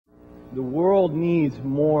The world needs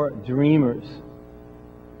more dreamers.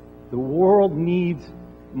 The world needs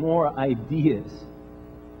more ideas.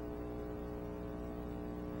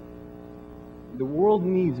 The world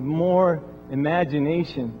needs more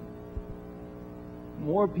imagination,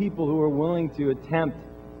 more people who are willing to attempt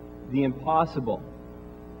the impossible.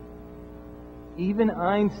 Even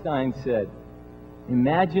Einstein said,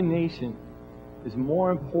 imagination is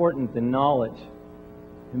more important than knowledge.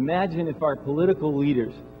 Imagine if our political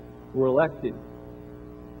leaders were elected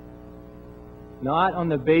not on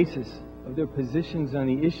the basis of their positions on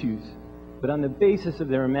the issues, but on the basis of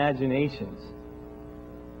their imaginations.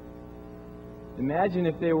 Imagine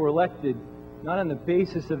if they were elected not on the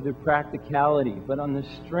basis of their practicality, but on the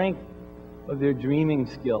strength of their dreaming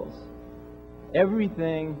skills.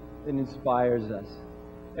 Everything that inspires us,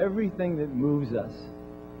 everything that moves us,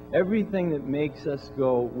 everything that makes us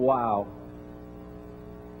go, wow.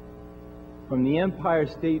 From the Empire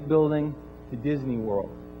State Building to Disney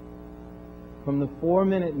World. From the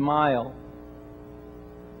 4-minute mile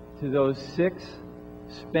to those 6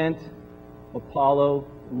 spent Apollo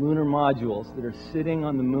lunar modules that are sitting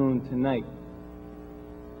on the moon tonight.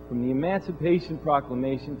 From the Emancipation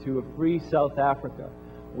Proclamation to a free South Africa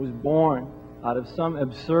was born out of some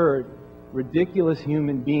absurd, ridiculous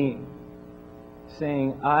human being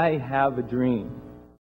saying, I have a dream.